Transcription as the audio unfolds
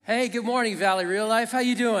Hey, good morning, Valley Real Life. How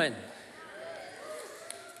you doing?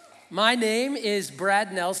 My name is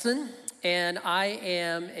Brad Nelson, and I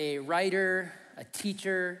am a writer, a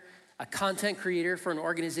teacher, a content creator for an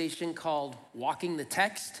organization called Walking the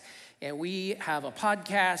Text. And we have a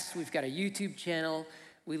podcast, we've got a YouTube channel,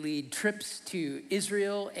 we lead trips to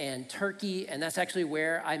Israel and Turkey, and that's actually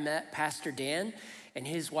where I met Pastor Dan and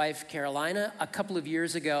his wife, Carolina, a couple of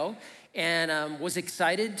years ago. And was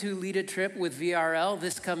excited to lead a trip with VRL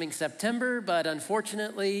this coming September, but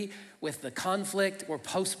unfortunately, with the conflict, we're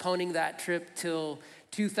postponing that trip till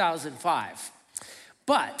 2005.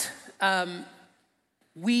 But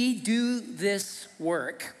we do this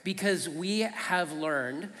work because we have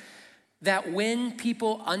learned that when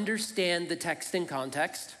people understand the text in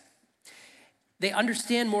context, they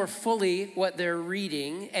understand more fully what they're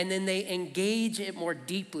reading, and then they engage it more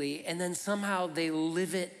deeply, and then somehow they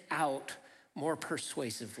live it out more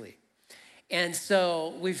persuasively. And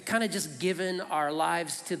so we've kind of just given our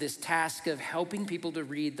lives to this task of helping people to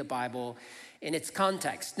read the Bible in its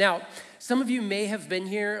context. Now, some of you may have been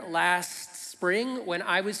here last spring. When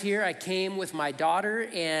I was here, I came with my daughter,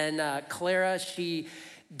 and Clara, she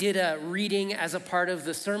did a reading as a part of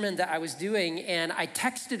the sermon that I was doing, and I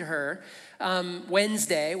texted her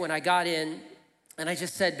Wednesday when I got in, and I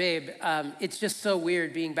just said, babe, it's just so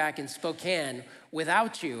weird being back in Spokane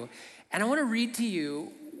without you. And I want to read to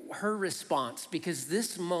you her response, because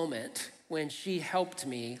this moment when she helped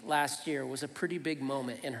me last year was a pretty big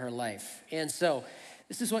moment in her life. And so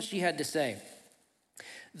this is what she had to say.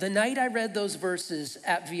 The night I read those verses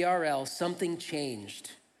at VRL, something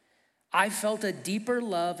changed. I felt a deeper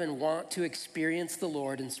love and want to experience the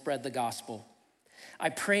Lord and spread the gospel. I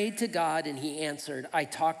prayed to God and he answered. I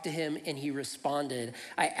talked to him and he responded.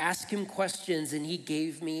 I asked him questions and he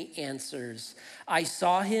gave me answers. I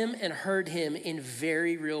saw him and heard him in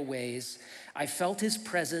very real ways. I felt his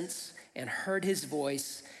presence and heard his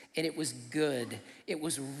voice, and it was good. It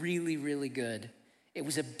was really, really good. It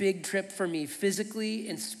was a big trip for me physically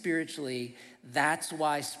and spiritually. That's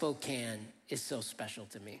why Spokane is so special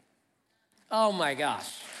to me. Oh my gosh.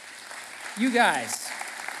 You guys.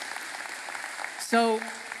 So,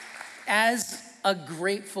 as a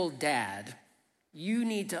grateful dad, you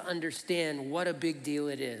need to understand what a big deal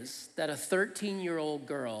it is that a 13-year-old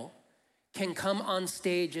girl can come on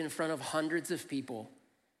stage in front of hundreds of people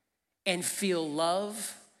and feel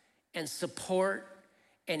love and support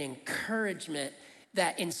and encouragement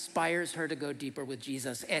that inspires her to go deeper with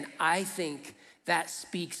Jesus. And I think that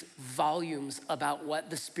speaks volumes about what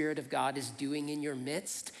the Spirit of God is doing in your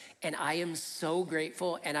midst. And I am so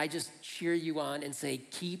grateful, and I just cheer you on and say,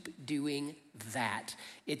 keep doing that.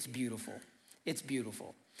 It's beautiful. It's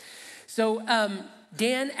beautiful. So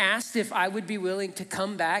Dan asked if I would be willing to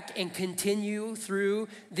come back and continue through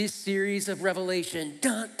this series of Revelation.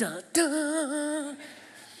 Dun, dun, dun.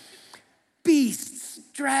 Beasts,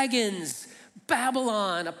 dragons,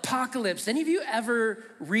 Babylon, apocalypse. Any of you ever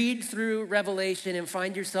read through Revelation and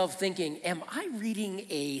find yourself thinking, am I reading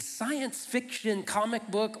a science fiction comic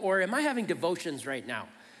book or am I having devotions right now?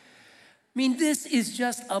 I mean, this is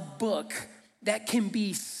just a book that can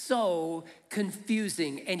be so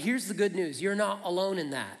confusing. And here's the good news. You're not alone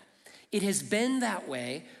in that. It has been that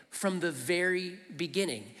way from the very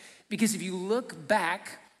beginning. Because if you look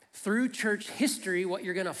back through church history, what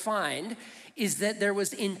you're gonna find is that there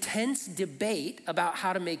was intense debate about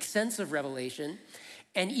how to make sense of Revelation,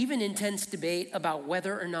 and even intense debate about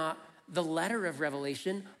whether or not the letter of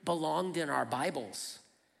Revelation belonged in our Bibles.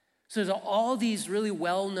 So there's all these really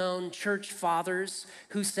well-known church fathers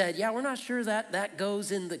who said, yeah, we're not sure that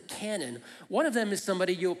goes in the canon. One of them is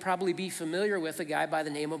somebody you'll probably be familiar with, a guy by the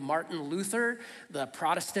name of Martin Luther, the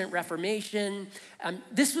Protestant Reformation.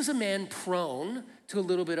 This was a man prone to a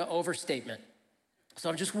little bit of overstatement. So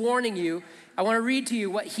I'm just warning you, I want to read to you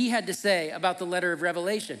what he had to say about the letter of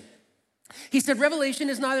Revelation. He said, Revelation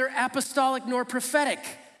is neither apostolic nor prophetic.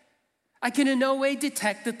 I can in no way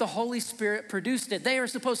detect that the Holy Spirit produced it. They are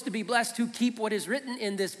supposed to be blessed who keep what is written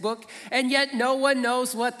in this book, and yet no one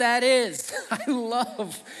knows what that is. I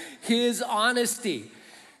love his honesty.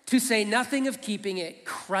 To say nothing of keeping it,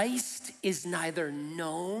 Christ is neither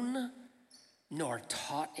known nor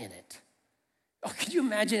taught in it. Oh, could you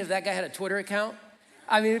imagine if that guy had a Twitter account?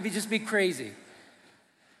 I mean, it'd just be crazy.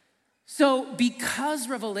 So because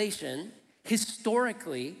Revelation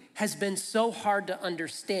historically has been so hard to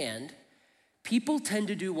understand, people tend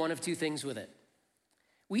to do one of two things with it.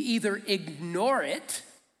 We either ignore it,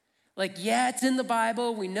 like, yeah, it's in the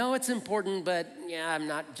Bible, we know it's important, but yeah, I'm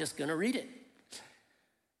not just gonna read it.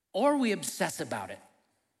 Or we obsess about it.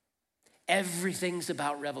 Everything's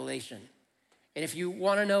about Revelation. And if you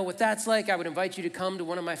want to know what that's like, I would invite you to come to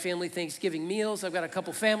one of my family Thanksgiving meals. I've got a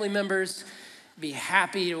couple family members. Be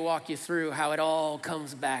happy to walk you through how it all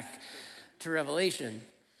comes back to Revelation.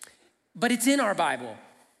 But it's in our Bible,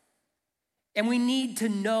 and we need to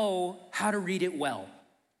know how to read it well.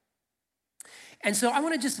 And so I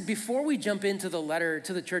want to just, before we jump into the letter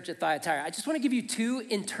to the church at Thyatira, I just want to give you two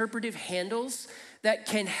interpretive handles that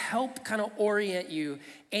can help kind of orient you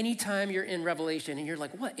anytime you're in Revelation and you're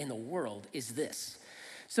like, what in the world is this?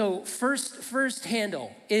 So first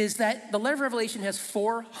handle is that the letter of Revelation has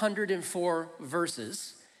 404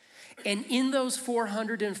 verses. And in those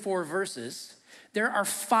 404 verses, there are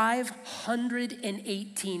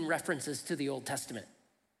 518 references to the Old Testament.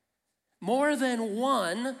 More than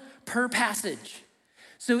one per passage.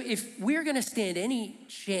 So if we're gonna stand any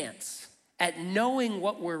chance at knowing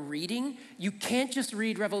what we're reading, you can't just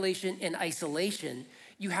read Revelation in isolation.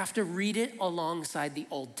 You have to read it alongside the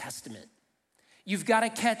Old Testament. You've got to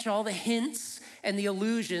catch all the hints and the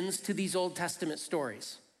allusions to these Old Testament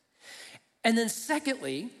stories. And then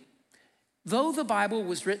secondly, though the Bible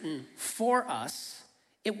was written for us,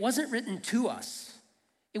 it wasn't written to us.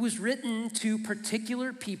 It was written to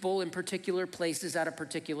particular people in particular places at a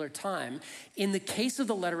particular time. In the case of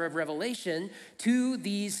the letter of Revelation, to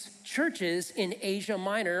these churches in Asia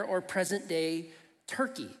Minor or present-day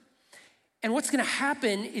Turkey. And what's gonna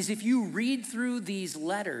happen is if you read through these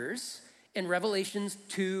letters in Revelations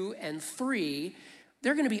 2 and 3,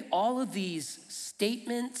 there are gonna be all of these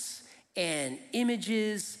statements and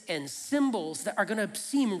images and symbols that are gonna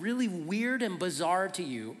seem really weird and bizarre to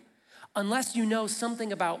you unless you know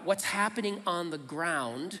something about what's happening on the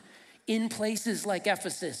ground in places like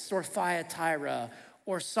Ephesus or Thyatira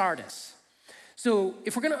or Sardis. So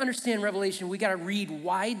if we're gonna understand Revelation, we gotta read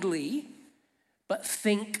widely, but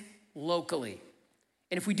think locally.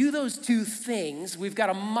 And if we do those two things, we've got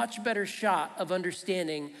a much better shot of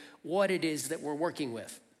understanding what it is that we're working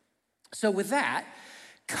with. So with that,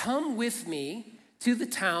 come with me to the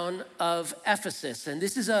town of Ephesus. And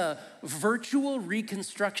this is a virtual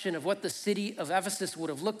reconstruction of what the city of Ephesus would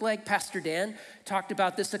have looked like. Pastor Dan talked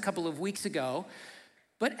about this a couple of weeks ago.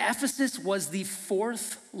 But Ephesus was the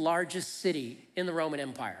fourth largest city in the Roman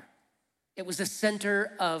Empire. It was a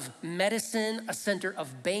center of medicine, a center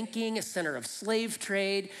of banking, a center of slave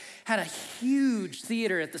trade, had a huge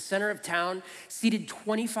theater at the center of town, seated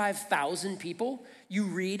 25,000 people. You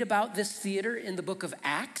read about this theater in the book of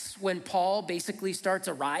Acts when Paul basically starts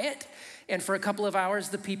a riot, and for a couple of hours,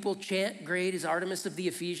 the people chant, "Great is Artemis of the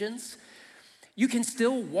Ephesians." You can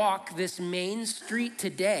still walk this main street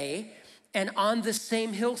today, and on the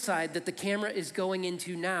same hillside that the camera is going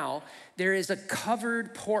into now, there is a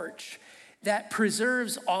covered porch that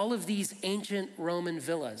preserves all of these ancient Roman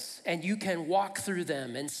villas. And you can walk through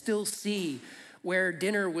them and still see where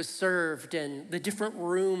dinner was served and the different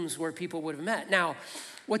rooms where people would have met. Now,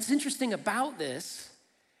 what's interesting about this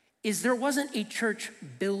is there wasn't a church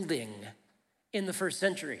building in the first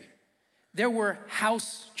century. There were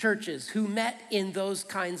house churches who met in those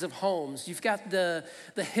kinds of homes. You've got the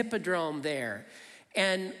hippodrome there.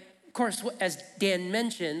 And of course, as Dan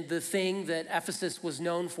mentioned, the thing that Ephesus was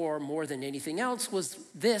known for more than anything else was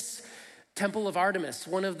this Temple of Artemis,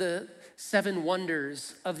 one of the 7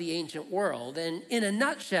 wonders of the ancient world. And in a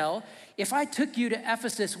nutshell, if I took you to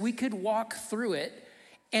Ephesus, we could walk through it,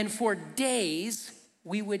 and for days,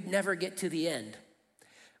 we would never get to the end.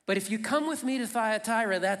 But if you come with me to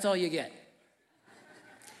Thyatira, that's all you get.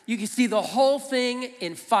 You can see the whole thing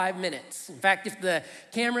in 5 minutes. In fact, if the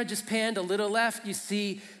camera just panned a little left, you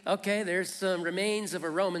see, okay, there's some remains of a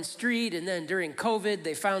Roman street, and then during COVID,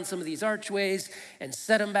 they found some of these archways and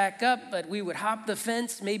set them back up, but we would hop the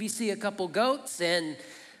fence, maybe see a couple goats, and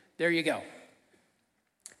there you go.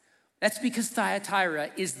 That's because Thyatira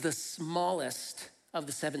is the smallest of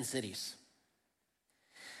the 7 cities.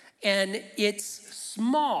 And it's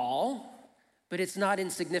small, but it's not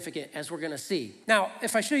insignificant, as we're gonna see. Now,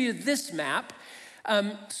 if I show you this map,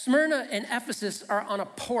 Smyrna and Ephesus are on a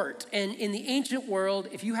port. And in the ancient world,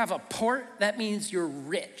 if you have a port, that means you're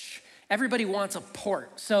rich. Everybody wants a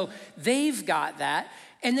port. So they've got that.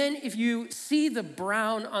 And then if you see the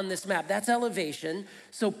brown on this map, that's elevation.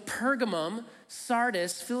 So Pergamum,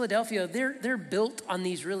 Sardis, Philadelphia, they're built on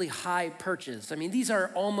these really high perches. I mean, these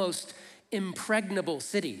are almost impregnable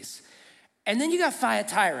cities. And then you got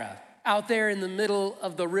Thyatira out there in the middle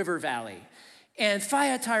of the river valley. And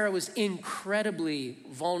Thyatira was incredibly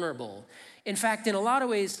vulnerable. In fact, in a lot of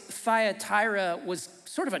ways, Thyatira was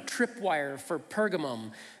sort of a tripwire for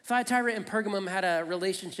Pergamum. Thyatira and Pergamum had a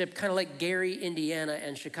relationship kind of like Gary, Indiana,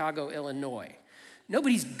 and Chicago, Illinois.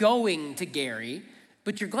 Nobody's going to Gary.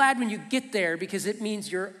 but you're glad when you get there because it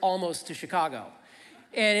means you're almost to Chicago.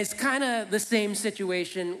 And it's kind of the same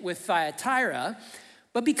situation with Thyatira,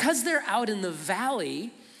 but because they're out in the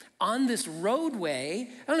valley on this roadway,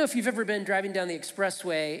 I don't know if you've ever been driving down the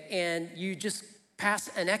expressway and you just pass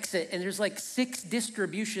an exit and there's like 6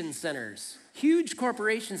 distribution centers, huge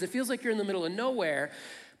corporations. It feels like you're in the middle of nowhere,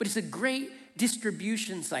 but it's a great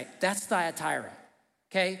distribution site. That's Thyatira,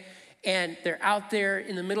 okay? And they're out there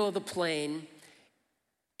in the middle of the plain,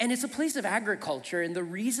 and it's a place of agriculture. And the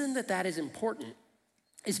reason that that is important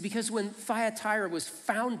is because when Thyatira was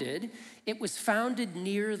founded, it was founded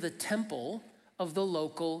near the temple of the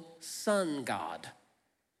local sun god.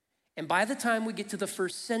 And by the time we get to the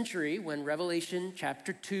 1st century, when Revelation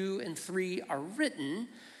chapter 2 and 3 are written,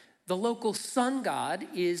 the local sun god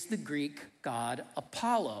is the Greek god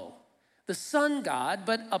Apollo. The sun god,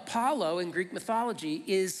 but Apollo in Greek mythology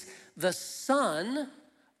is the son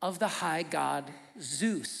of the high god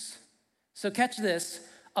Zeus. So catch this,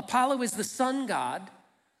 Apollo is the sun god,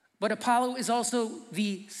 but Apollo is also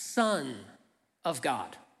the son of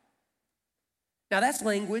God. Now that's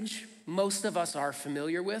language most of us are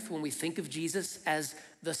familiar with when we think of Jesus as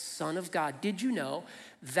the Son of God. Did you know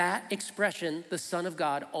that expression, the Son of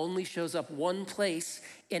God, only shows up one place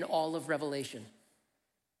in all of Revelation?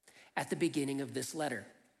 At the beginning of this letter.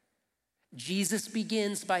 Jesus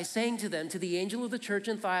begins by saying to them, to the angel of the church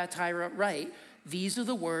in Thyatira, write, these are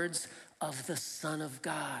the words of the Son of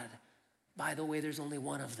God. By the way, there's only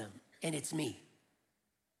one of them, and it's me.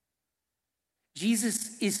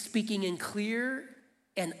 Jesus is speaking in clear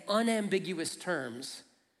and unambiguous terms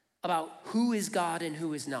about who is God and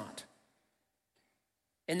who is not.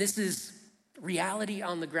 And this is reality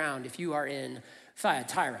on the ground if you are in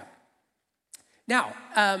Thyatira. Now,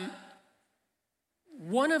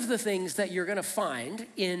 one of the things that you're going to find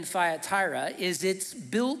in Thyatira is it's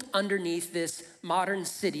built underneath this modern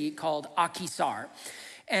city called Akhisar.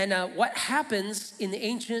 And what happens in the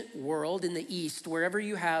ancient world, in the East, wherever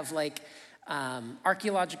you have like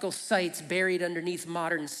archaeological sites buried underneath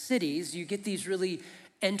modern cities, you get these really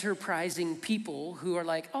enterprising people who are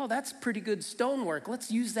like, oh, that's pretty good stonework.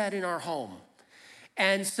 Let's use that in our home.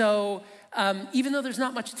 And so even though there's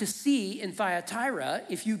not much to see in Thyatira,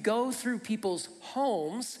 if you go through people's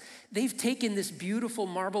homes, they've taken this beautiful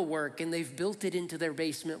marble work and they've built it into their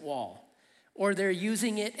basement wall. Or they're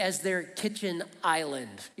using it as their kitchen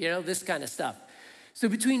island, this kind of stuff. So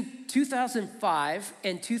between 2005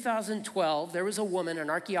 and 2012, there was a woman, an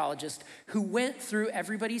archaeologist, who went through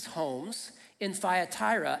everybody's homes in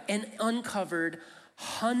Thyatira and uncovered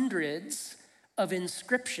hundreds of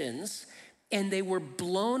inscriptions. And they were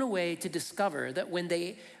blown away to discover that when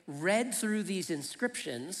they read through these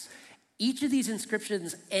inscriptions, each of these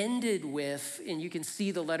inscriptions ended with, and you can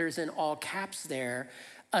see the letters in all caps there,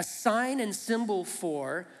 a sign and symbol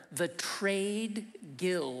for the trade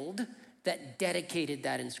guild that dedicated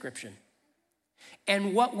that inscription.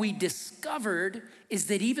 And what we discovered is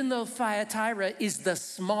that even though Thyatira is the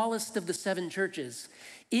smallest of the 7 churches,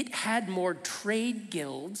 it had more trade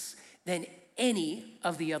guilds than any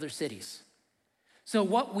of the other cities. So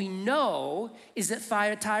what we know is that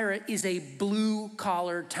Thyatira is a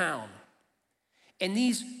blue-collar town. And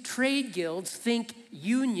these trade guilds think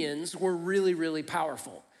unions were really, really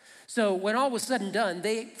powerful. So when all was said and done,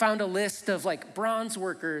 they found a list of like bronze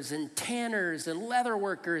workers and tanners and leather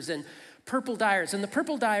workers and purple dyers. And the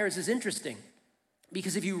purple dyers is interesting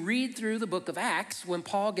because if you read through the book of Acts, when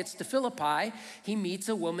Paul gets to Philippi, he meets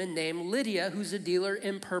a woman named Lydia who's a dealer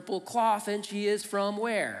in purple cloth, and she is from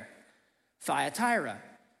where? Thyatira.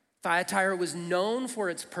 Thyatira was known for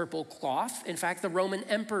its purple cloth. In fact, the Roman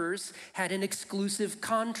emperors had an exclusive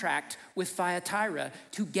contract with Thyatira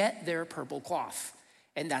to get their purple cloth.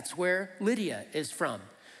 And that's where Lydia is from.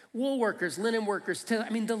 Wool workers, linen workers,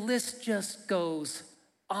 the list just goes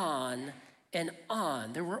on and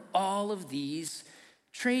on. There were all of these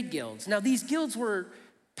trade guilds. Now, these guilds were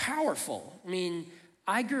powerful.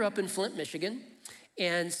 I grew up in Flint, Michigan.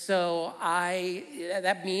 And so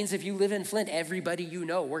that means if you live in Flint, everybody you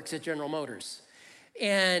know works at General Motors.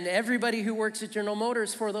 And everybody who works at General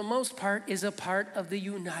Motors, for the most part, is a part of the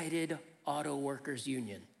United Auto Workers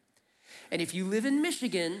Union. And if you live in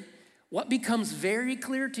Michigan, what becomes very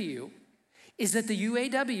clear to you is that the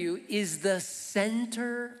UAW is the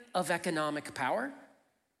center of economic power.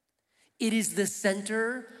 It is the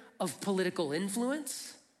center of political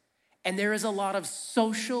influence. And there is a lot of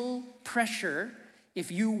social pressure.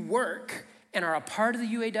 If you work and are a part of the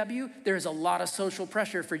UAW, there is a lot of social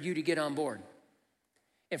pressure for you to get on board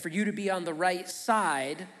and for you to be on the right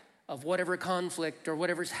side of whatever conflict or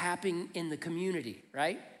whatever's happening in the community,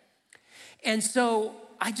 right? And so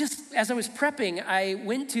as I was prepping, I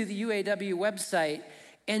went to the UAW website,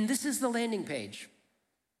 and this is the landing page.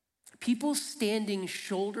 People standing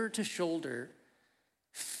shoulder to shoulder,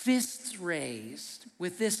 fists raised,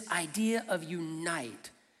 with this idea of unite.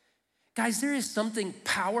 Guys, there is something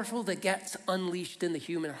powerful that gets unleashed in the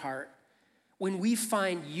human heart when we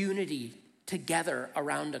find unity together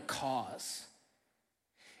around a cause.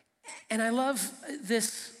 And I love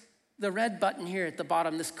this, the red button here at the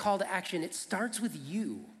bottom, this call to action. It starts with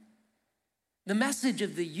you. The message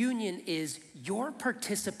of the union is your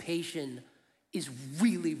participation is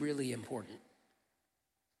really, really important.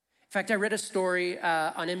 In fact, I read a story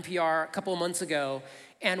on NPR a couple of months ago,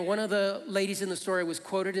 and one of the ladies in the story was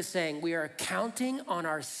quoted as saying, "We are counting on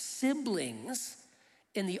our siblings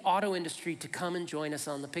in the auto industry to come and join us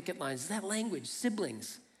on the picket lines." That language,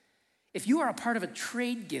 siblings. If you are a part of a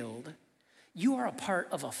trade guild, you are a part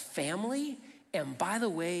of a family, and by the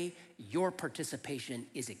way, your participation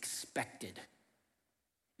is expected.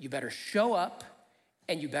 You better show up,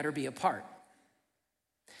 and you better be a part.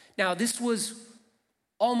 Now, this was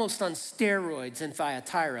almost on steroids in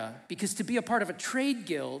Thyatira, because to be a part of a trade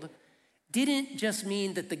guild didn't just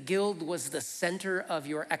mean that the guild was the center of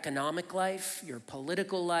your economic life, your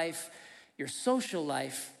political life, your social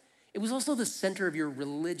life. It was also the center of your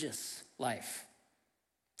religious life.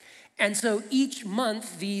 And so each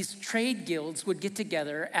month, these trade guilds would get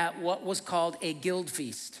together at what was called a guild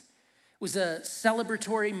feast. It was a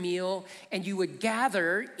celebratory meal, and you would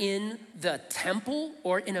gather in the temple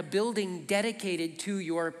or in a building dedicated to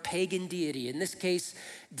your pagan deity, in this case,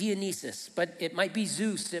 Dionysus, but it might be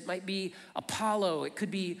Zeus, it might be Apollo, it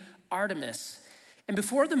could be Artemis. And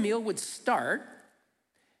before the meal would start,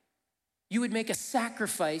 you would make a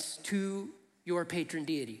sacrifice to your patron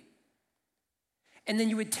deity. And then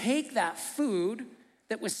you would take that food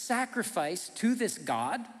that was sacrificed to this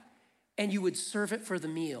god, and you would serve it for the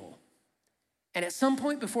meal. And at some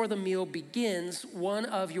point before the meal begins, one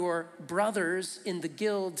of your brothers in the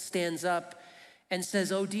guild stands up and says,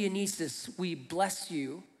 "Oh, Dionysus, we bless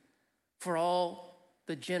you for all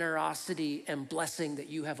the generosity and blessing that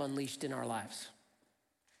you have unleashed in our lives.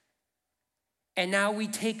 And now we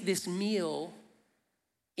take this meal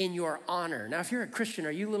in your honor." Now, if you're a Christian,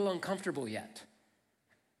 are you a little uncomfortable yet?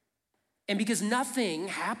 And because nothing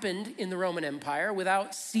happened in the Roman Empire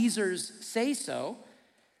without Caesar's say-so,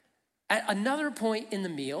 at another point in the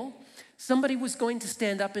meal, somebody was going to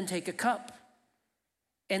stand up and take a cup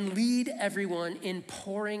and lead everyone in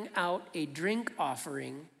pouring out a drink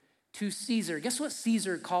offering to Caesar. Guess what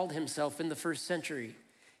Caesar called himself in the first century?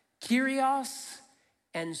 Kyrios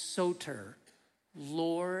and Soter,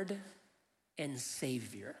 Lord and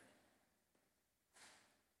Savior.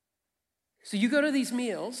 So you go to these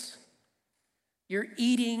meals, you're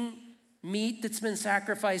eating meat that's been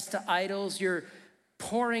sacrificed to idols, you're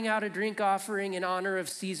pouring out a drink offering in honor of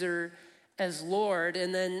Caesar as Lord,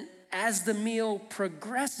 and then as the meal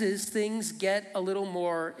progresses, things get a little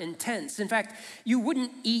more intense. In fact, you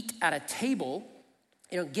wouldn't eat at a table.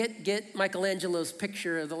 Get Michelangelo's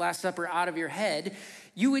picture of the Last Supper out of your head.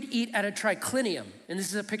 You would eat at a triclinium, and this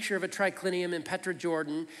is a picture of a triclinium in Petra,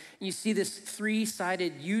 Jordan. You see this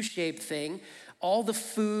three-sided U-shaped thing. All the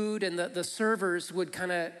food and the servers would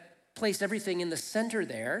kind of place everything in the center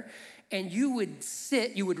there. And you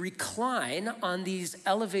would recline on these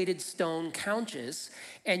elevated stone couches,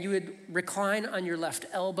 and you would recline on your left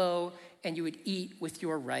elbow, and you would eat with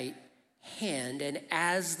your right hand. And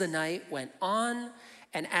as the night went on,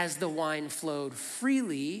 and as the wine flowed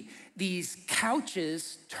freely, these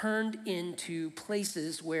couches turned into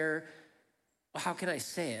places where, well, how can I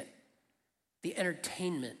say it? The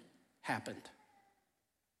entertainment happened.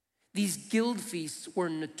 These guild feasts were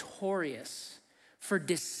notorious for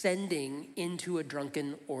descending into a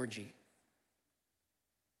drunken orgy.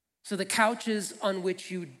 So the couches on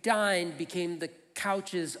which you dined became the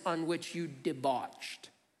couches on which you debauched.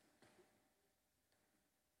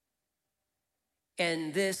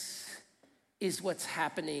 And this is what's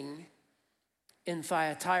happening in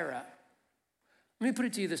Thyatira. Let me put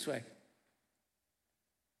it to you this way.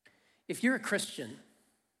 If you're a Christian,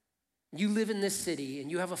 you live in this city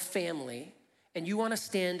and you have a family, and you want to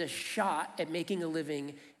stand a shot at making a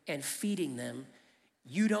living and feeding them,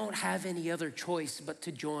 you don't have any other choice but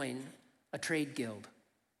to join a trade guild.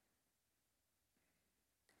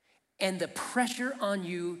 And the pressure on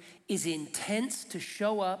you is intense to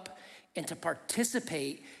show up and to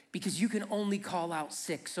participate, because you can only call out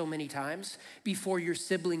sick so many times before your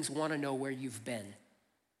siblings want to know where you've been.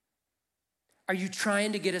 Are you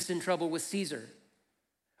trying to get us in trouble with Caesar?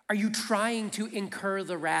 Are you trying to incur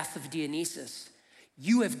the wrath of Dionysus?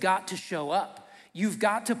 You have got to show up. You've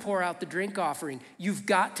got to pour out the drink offering. You've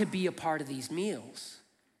got to be a part of these meals.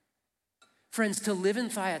 Friends, to live in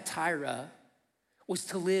Thyatira was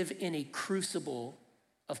to live in a crucible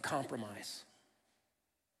of compromise.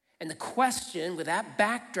 And the question with that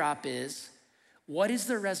backdrop is, what is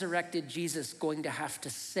the resurrected Jesus going to have to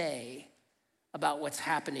say about what's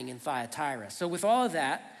happening in Thyatira? So with all of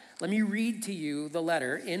that, let me read to you the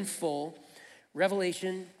letter in full,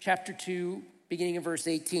 Revelation chapter 2, beginning in verse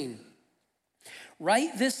 18.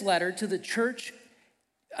 Write this letter to the church,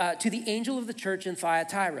 to the angel of the church in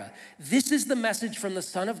Thyatira. This is the message from the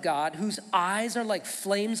Son of God, whose eyes are like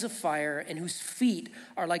flames of fire and whose feet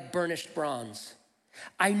are like burnished bronze.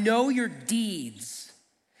 I know your deeds.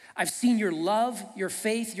 I've seen your love, your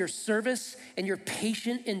faith, your service, and your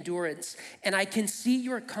patient endurance, and I can see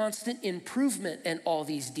your constant improvement in all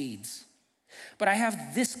these deeds. But I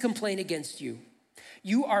have this complaint against you.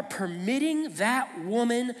 You are permitting that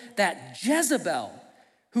woman, that Jezebel,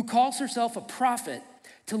 who calls herself a prophet,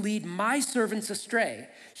 to lead my servants astray.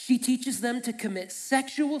 She teaches them to commit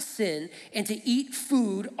sexual sin and to eat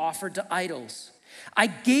food offered to idols. I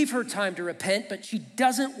gave her time to repent, but she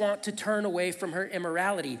doesn't want to turn away from her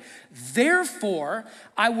immorality. Therefore,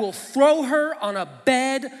 I will throw her on a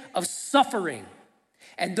bed of suffering.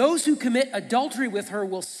 And those who commit adultery with her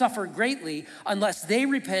will suffer greatly unless they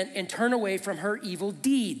repent and turn away from her evil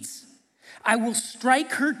deeds. I will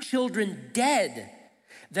strike her children dead.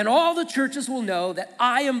 Then all the churches will know that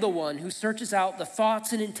I am the one who searches out the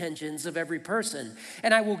thoughts and intentions of every person.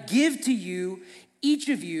 And I will give to you, each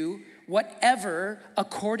of you, whatever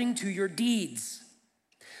according to your deeds.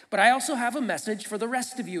 But I also have a message for the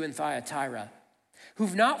rest of you in Thyatira,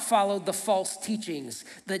 who've not followed the false teachings,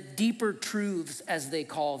 the deeper truths, as they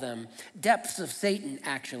call them, depths of Satan,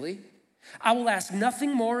 actually. I will ask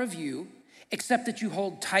nothing more of you except that you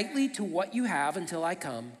hold tightly to what you have until I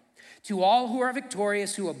come. To all who are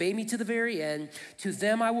victorious, who obey me to the very end, to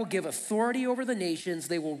them I will give authority over the nations.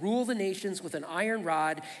 They will rule the nations with an iron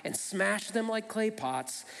rod and smash them like clay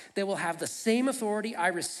pots. They will have the same authority I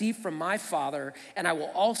received from my Father, and I will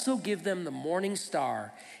also give them the morning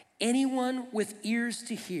star. Anyone with ears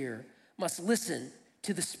to hear must listen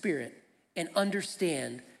to the Spirit and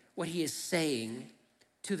understand what he is saying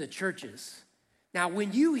to the churches. Now,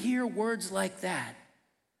 when you hear words like that,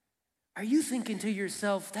 are you thinking to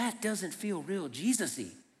yourself, that doesn't feel real Jesus-y?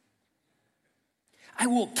 I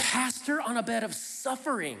will cast her on a bed of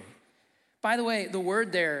suffering. By the way, the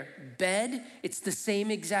word there, bed, it's the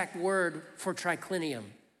same exact word for triclinium.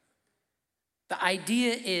 The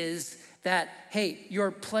idea is that, hey,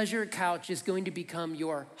 your pleasure couch is going to become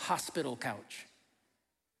your hospital couch.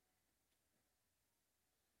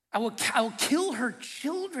 I will kill her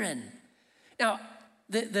children. Now,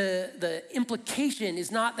 the implication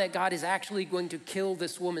is not that God is actually going to kill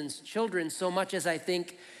this woman's children so much as I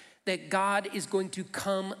think that God is going to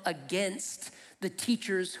come against the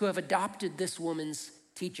teachers who have adopted this woman's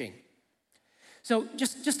teaching. So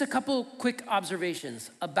just a couple quick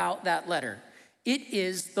observations about that letter. It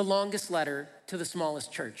is the longest letter to the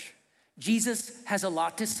smallest church. Jesus has a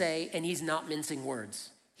lot to say, and he's not mincing words.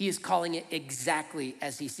 He is calling it exactly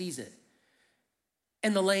as he sees it.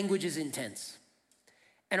 And the language is intense.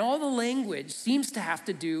 And all the language seems to have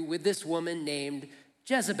to do with this woman named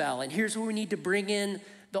Jezebel. And here's where we need to bring in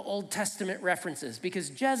the Old Testament references, because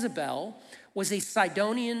Jezebel was a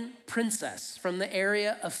Sidonian princess from the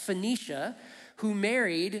area of Phoenicia who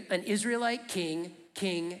married an Israelite king,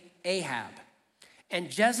 King Ahab.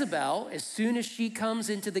 And Jezebel, as soon as she comes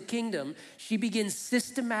into the kingdom, she begins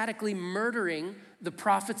systematically murdering the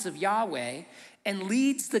prophets of Yahweh and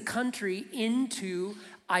leads the country into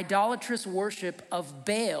idolatrous worship of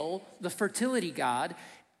Baal, the fertility god.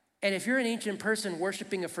 And if you're an ancient person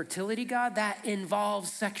worshiping a fertility god, that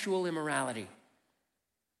involves sexual immorality.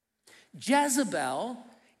 Jezebel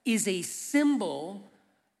is a symbol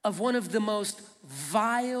of one of the most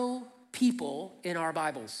vile people in our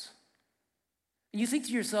Bibles. And you think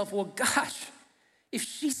to yourself, well, gosh, if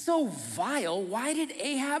she's so vile, why did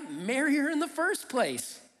Ahab marry her in the first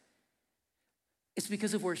place? It's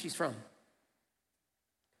because of where she's from.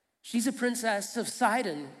 She's a princess of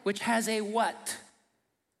Sidon, which has a what?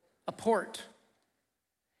 A port.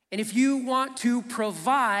 And if you want to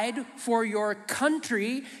provide for your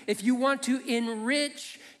country, if you want to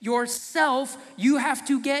enrich yourself, you have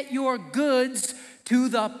to get your goods to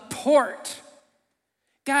the port.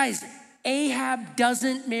 Guys, Ahab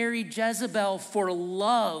doesn't marry Jezebel for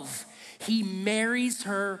love. He marries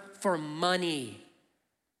her for money.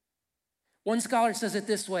 One scholar says it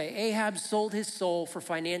this way: Ahab sold his soul for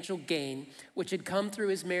financial gain, which had come through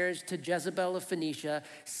his marriage to Jezebel of Phoenicia,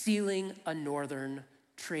 sealing a northern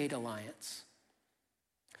trade alliance.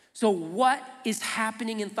 So what is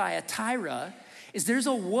happening in Thyatira is there's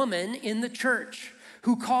a woman in the church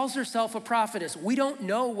who calls herself a prophetess. We don't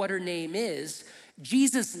know what her name is.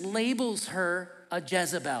 Jesus labels her a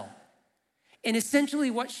Jezebel. And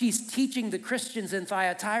essentially what she's teaching the Christians in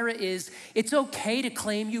Thyatira is it's okay to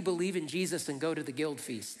claim you believe in Jesus and go to the guild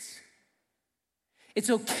feasts. It's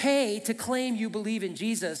okay to claim you believe in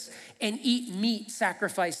Jesus and eat meat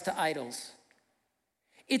sacrificed to idols.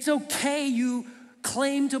 It's okay you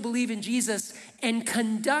claim to believe in Jesus and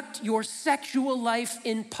conduct your sexual life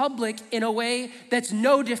in public in a way that's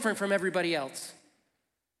no different from everybody else.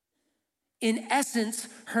 In essence,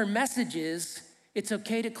 her message is, it's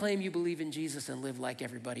okay to claim you believe in Jesus and live like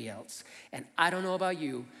everybody else. And I don't know about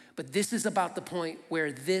you, but this is about the point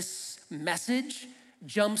where this message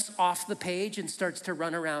jumps off the page and starts to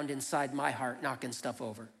run around inside my heart, knocking stuff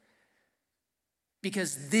over.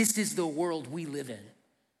 Because this is the world we live in.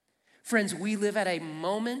 Friends, we live at a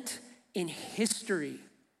moment in history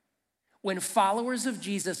when followers of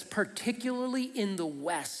Jesus, particularly in the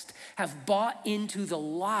West, have bought into the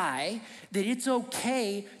lie that it's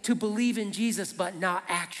okay to believe in Jesus but not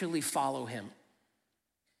actually follow him.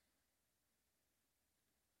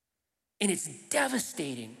 And it's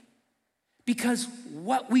devastating because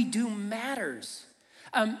what we do matters.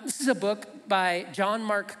 This is a book by John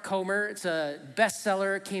Mark Comer. It's a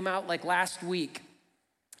bestseller, came out like last week.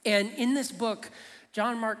 And in this book,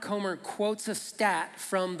 John Mark Comer quotes a stat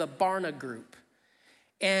from the Barna Group.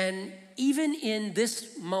 And even in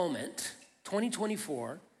this moment,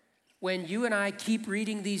 2024, when you and I keep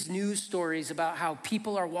reading these news stories about how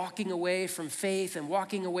people are walking away from faith and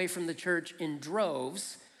walking away from the church in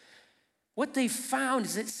droves, what they found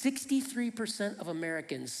is that 63% of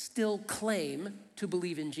Americans still claim to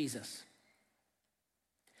believe in Jesus.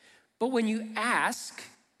 But when you ask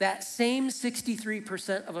that same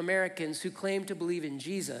 63% of Americans who claim to believe in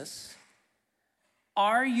Jesus,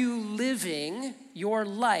 are you living your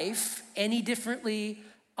life any differently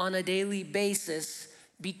on a daily basis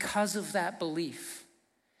because of that belief?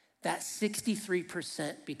 That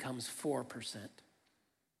 63% becomes 4%.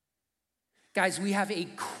 Guys, we have a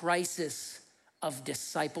crisis of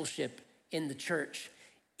discipleship in the church.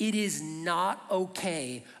 It is not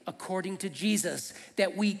okay, according to Jesus,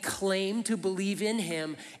 that we claim to believe in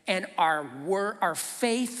him and our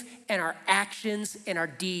faith and our actions and our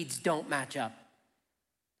deeds don't match up.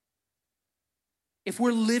 If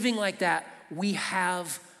we're living like that, we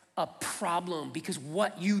have a problem because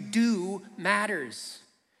what you do matters.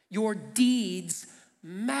 Your deeds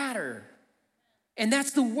matter. And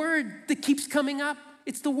that's the word that keeps coming up.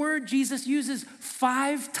 It's the word Jesus uses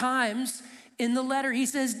 5 times in the letter. He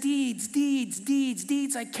says, deeds, deeds, deeds,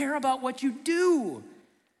 deeds. I care about what you do.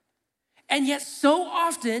 And yet so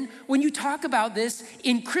often when you talk about this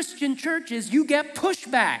in Christian churches, you get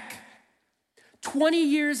pushback. 20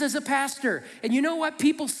 years as a pastor. And you know what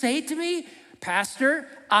people say to me? Pastor,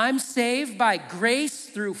 I'm saved by grace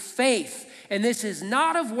through faith. And this is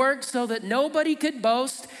not of works so that nobody could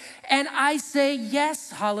boast. And I say,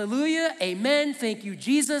 yes, hallelujah, amen, thank you,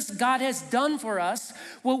 Jesus. God has done for us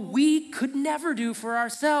what we could never do for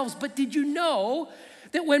ourselves. But did you know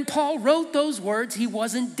that when Paul wrote those words, he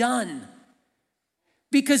wasn't done?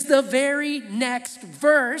 Because the very next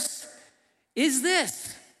verse is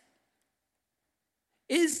this.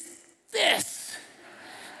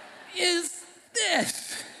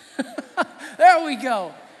 There we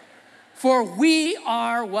go. For we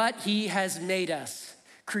are what he has made us,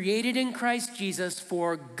 created in Christ Jesus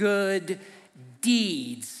for good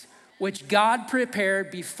deeds, which God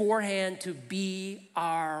prepared beforehand to be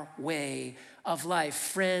our way of life.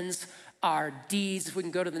 Friends, our deeds, if we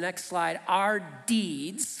can go to the next slide, our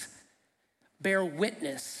deeds bear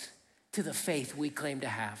witness to the faith we claim to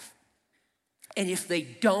have. And if they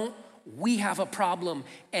don't, we have a problem,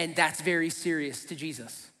 and that's very serious to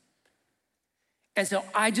Jesus. And so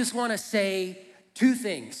I just want to say 2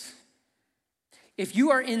 things. If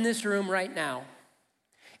you are in this room right now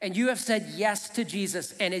and you have said yes to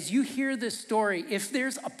Jesus, and as you hear this story, if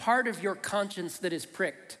there's a part of your conscience that is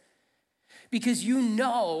pricked because you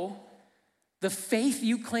know the faith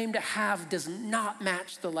you claim to have does not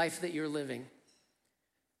match the life that you're living.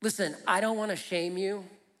 Listen, I don't want to shame you,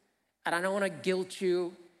 and I don't want to guilt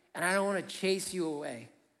you, and I don't want to chase you away.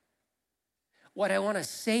 What I want to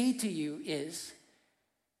say to you is,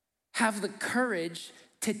 have the courage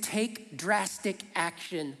to take drastic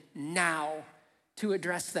action now to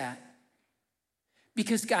address that.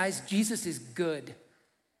 Because guys, Jesus is good.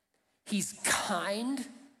 He's kind,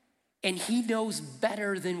 and he knows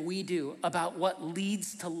better than we do about what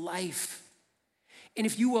leads to life. And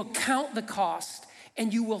if you will count the cost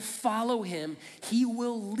and you will follow him, he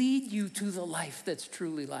will lead you to the life that's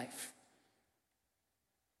truly life.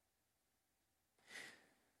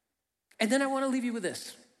 And then I want to leave you with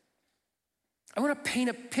this. I want to paint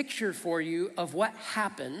a picture for you of what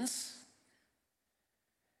happens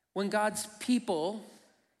when God's people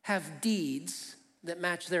have deeds that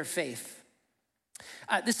match their faith.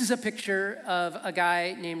 This is a picture of a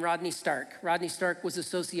guy named Rodney Stark. Rodney Stark was a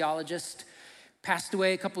sociologist, passed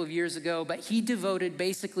away a couple of years ago, but he devoted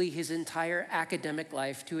basically his entire academic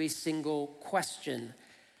life to a single question.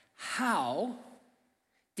 How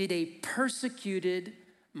did a persecuted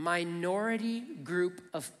minority group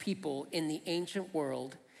of people in the ancient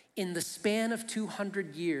world in the span of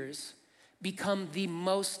 200 years become the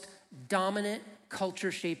most dominant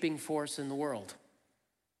culture-shaping force in the world?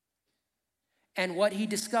 And what he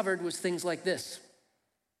discovered was things like this.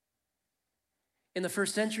 In the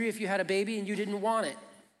first century, if you had a baby and you didn't want it,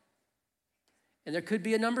 and there could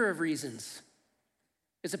be a number of reasons.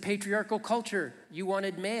 It's a patriarchal culture. You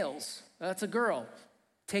wanted males. That's a girl.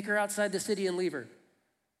 Take her outside the city and leave her.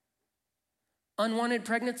 Unwanted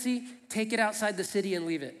pregnancy, take it outside the city and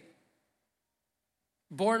leave it.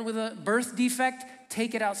 Born with a birth defect,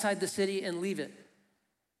 take it outside the city and leave it.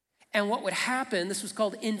 And what would happen, this was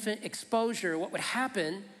called infant exposure, what would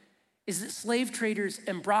happen is that slave traders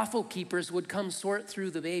and brothel keepers would come sort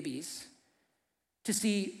through the babies to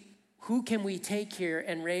see who can we take here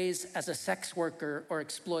and raise as a sex worker or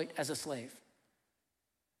exploit as a slave.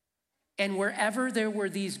 And wherever there were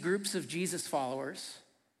these groups of Jesus followers,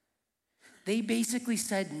 they basically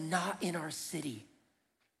said, not in our city.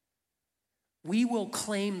 We will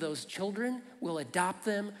claim those children, we'll adopt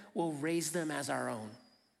them, we'll raise them as our own.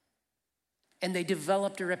 And they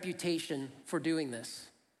developed a reputation for doing this.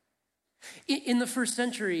 In the first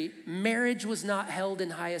century, marriage was not held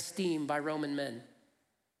in high esteem by Roman men.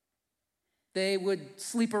 They would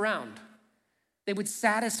sleep around. They would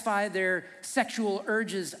satisfy their sexual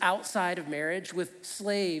urges outside of marriage with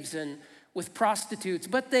slaves and with prostitutes,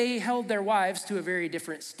 but they held their wives to a very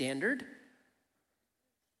different standard.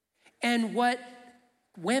 And what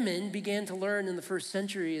women began to learn in the first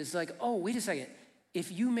century is like, oh, wait a second. If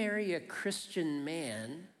you marry a Christian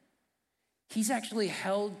man, he's actually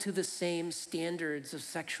held to the same standards of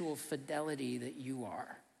sexual fidelity that you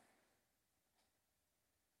are.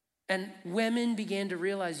 And women began to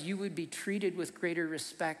realize you would be treated with greater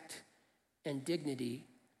respect and dignity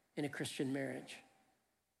in a Christian marriage.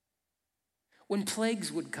 When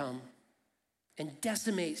plagues would come and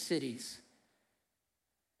decimate cities,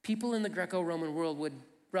 people in the Greco-Roman world would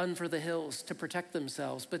run for the hills to protect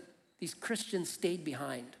themselves, but these Christians stayed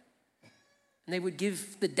behind. And they would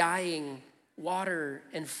give the dying water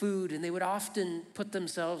and food, and they would often put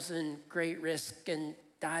themselves in great risk and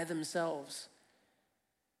die themselves.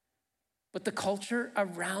 But the culture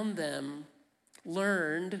around them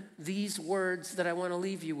learned these words that I want to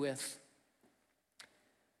leave you with.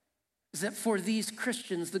 Is that for these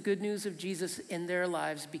Christians, the good news of Jesus in their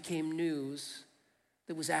lives became news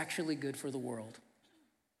that was actually good for the world.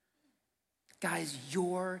 Guys,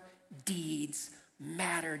 your deeds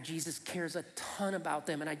matter. Jesus cares a ton about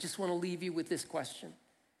them. And I just want to leave you with this question.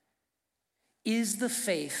 Is the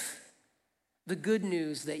faith, the good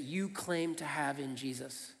news that you claim to have in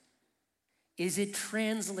Jesus, is it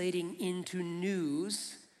translating into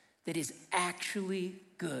news that is actually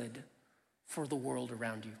good for the world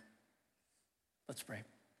around you? Let's pray.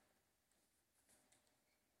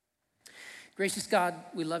 Gracious God,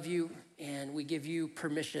 we love you and we give you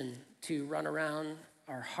permission to run around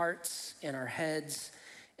our hearts and our heads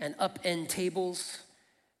and upend tables.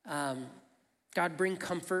 God, bring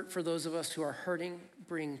comfort for those of us who are hurting.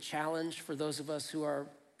 Bring challenge for those of us who are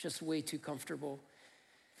just way too comfortable.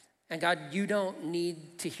 And God, you don't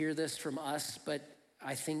need to hear this from us, but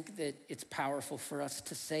I think that it's powerful for us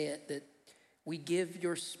to say it, that we give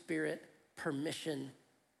your Spirit permission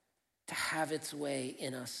to have its way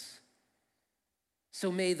in us.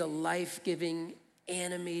 So may the life-giving,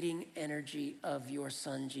 animating energy of your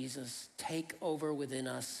Son, Jesus, take over within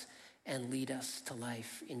us and lead us to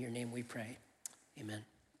life. In your name we pray. Amen.